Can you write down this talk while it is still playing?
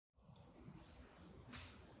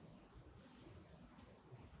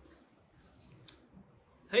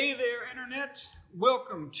Hey there, Internet.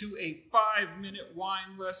 Welcome to a 5-minute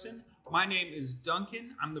wine lesson. My name is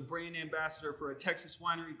Duncan. I'm the brand ambassador for a Texas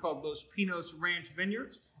winery called Los Pinos Ranch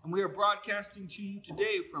Vineyards, and we are broadcasting to you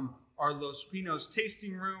today from our Los Pinos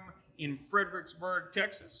tasting room in Fredericksburg,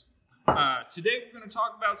 Texas. Today we're going to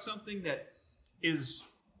talk about something that is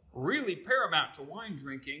really paramount to wine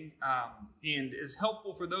drinking and is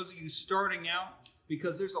helpful for those of you starting out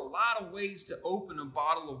because there's a lot of ways to open a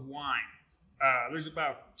bottle of wine. There's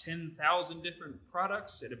about 10,000 different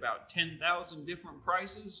products at about 10,000 different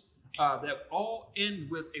prices that all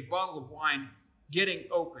end with a bottle of wine getting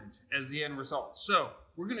opened as the end result. So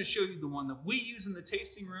we're going to show you the one that we use in the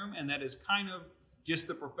tasting room, and that is kind of just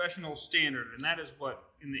the professional standard. And that is what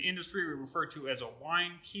in the industry we refer to as a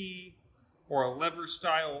wine key or a lever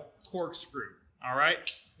style corkscrew. All right.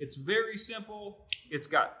 It's very simple. It's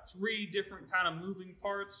got 3 different kind of moving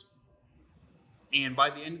parts. And by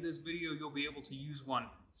the end of this video, you'll be able to use one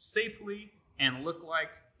safely and look like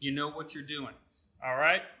you know what you're doing. All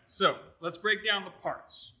right, so let's break down the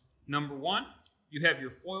parts. Number 1, you have your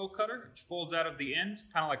foil cutter, which folds out of the end,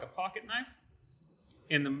 kind of like a pocket knife.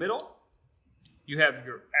 In the middle, you have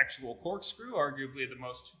your actual corkscrew, arguably the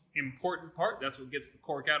most important part. That's what gets the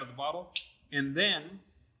cork out of the bottle. And then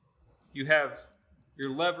you have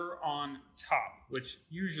your lever on top, which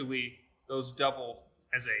usually those double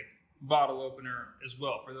as a bottle opener as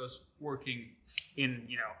well for those working in,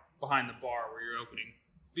 behind the bar where you're opening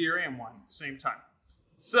beer and wine at the same time.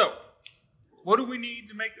 So, what do we need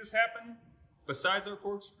to make this happen? Besides our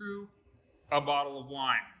corkscrew, a bottle of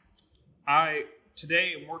wine. I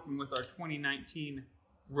today am working with our 2019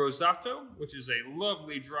 Rosato, which is a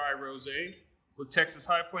lovely dry rosé with Texas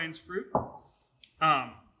High Plains fruit.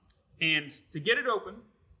 And to get it open,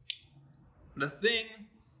 the thing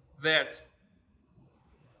that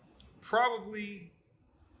probably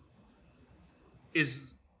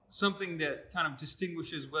is something that kind of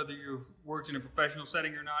distinguishes whether you've worked in a professional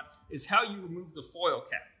setting or not is how you remove the foil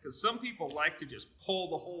cap. Because some people like to just pull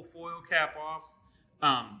the whole foil cap off.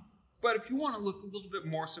 But if you want to look a little bit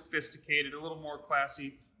more sophisticated, a little more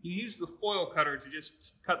classy, you use the foil cutter to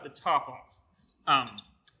just cut the top off.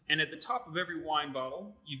 And at the top of every wine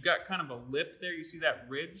bottle, you've got kind of a lip there. You see that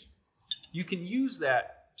ridge? You can use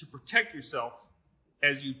that to protect yourself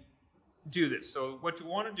as you do this. So what you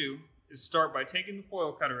want to do is start by taking the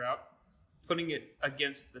foil cutter out, putting it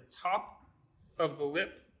against the top of the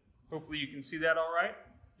lip. Hopefully you can see that all right.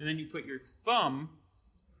 And then you put your thumb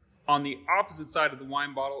on the opposite side of the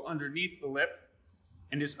wine bottle underneath the lip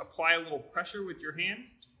and just apply a little pressure with your hand.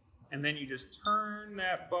 And then you just turn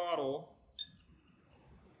that bottle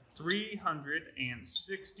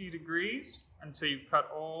 360 degrees until you've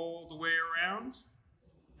cut all the way around.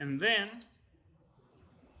 And then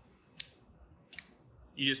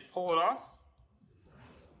you just pull it off,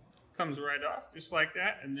 comes right off, just like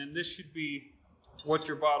that. And then this should be what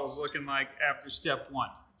your bottle's looking like after step 1.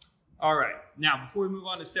 All right, now before we move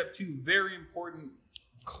on to step 2, very important,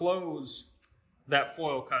 close that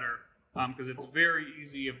foil cutter because it's very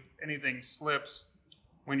easy if anything slips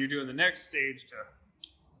when you're doing the next stage to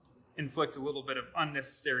inflict a little bit of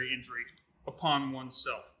unnecessary injury upon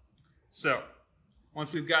oneself. So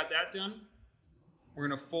once we've got that done, we're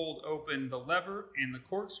going to fold open the lever and the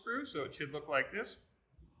corkscrew, so it should look like this.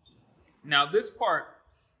 Now, this part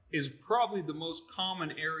is probably the most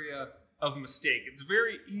common area of mistake. It's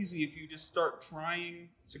very easy if you just start trying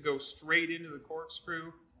to go straight into the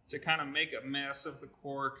corkscrew to kind of make a mess of the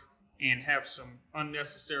cork and have some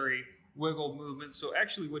unnecessary wiggle movement. So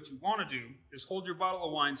actually what you want to do is hold your bottle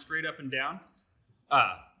of wine straight up and down.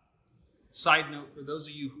 Side note, for those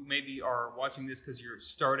of you who maybe are watching this because you're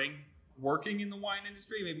starting working in the wine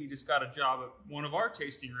industry, maybe you just got a job at one of our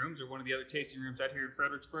tasting rooms or one of the other tasting rooms out here in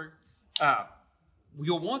Fredericksburg,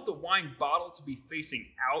 you'll want the wine bottle to be facing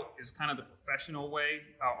out is kind of the professional way,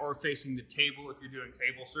 or facing the table if you're doing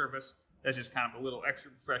table service. That's just kind of a little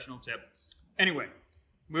extra professional tip. Anyway,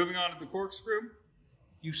 moving on to the corkscrew,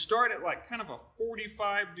 you start at like kind of a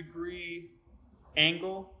 45-degree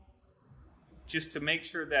angle just to make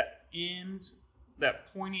sure that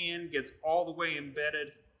pointy end gets all the way embedded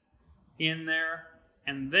in there.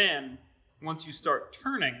 And then once you start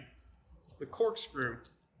turning, the corkscrew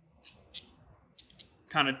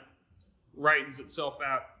kind of rightens itself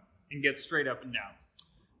out and gets straight up and down.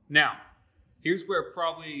 Now, here's where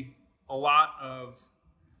probably a lot of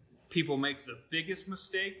people make the biggest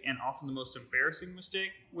mistake and often the most embarrassing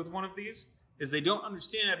mistake with one of these is they don't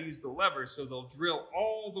understand how to use the lever, so they'll drill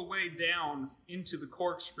all the way down into the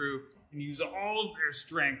corkscrew and use all of their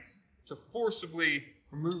strength to forcibly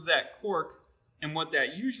remove that cork. And what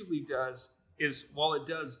that usually does is, while it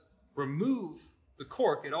does remove the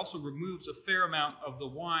cork, it also removes a fair amount of the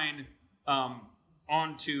wine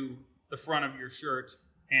onto the front of your shirt,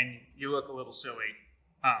 and you look a little silly.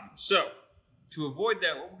 So to avoid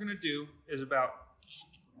that, what we're going to do is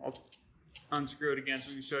I'll unscrew it again so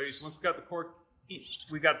we can show you. So once we got the cork,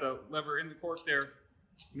 we got the lever in the cork there,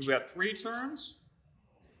 we got 3 turns,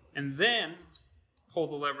 and then pull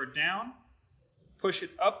the lever down, push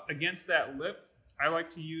it up against that lip. I like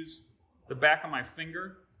to use the back of my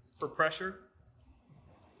finger for pressure.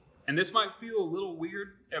 And this might feel a little weird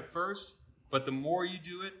at first, but the more you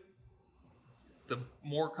do it, the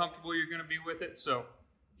more comfortable you're going to be with it. So,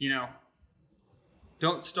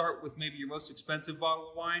 don't start with maybe your most expensive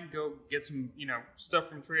bottle of wine. Go get some, stuff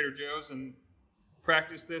from Trader Joe's and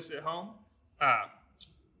practice this at home.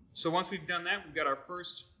 So once we've done that, we've got our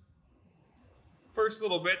first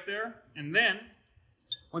little bit there. And then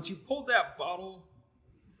once you've pulled that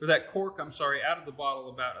cork, out of the bottle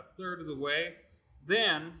about 1/3 of the way,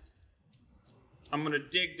 then I'm going to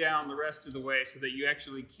dig down the rest of the way so that you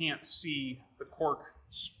actually can't see the cork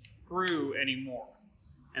screw anymore.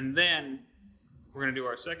 And then we're going to do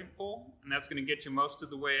our second pull, and that's going to get you most of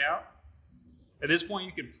the way out. At this point,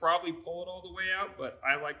 you could probably pull it all the way out, but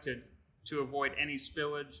I like to avoid any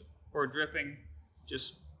spillage or dripping,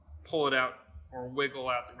 just pull it out or wiggle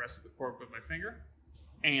out the rest of the cork with my finger.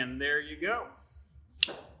 And there you go.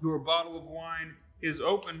 Your bottle of wine is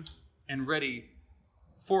open and ready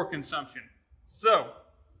for consumption. So,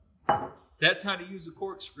 that's how to use a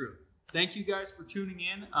corkscrew. Thank you guys for tuning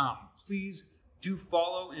in. Please do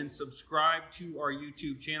follow and subscribe to our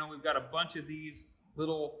YouTube channel. We've got a bunch of these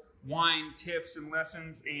little wine tips and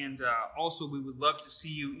lessons, and also we would love to see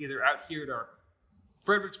you either out here at our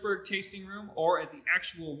Fredericksburg tasting room or at the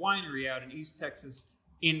actual winery out in East Texas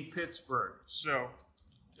in Pittsburgh. So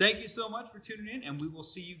thank you so much for tuning in, and we will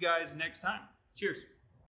see you guys next time. Cheers.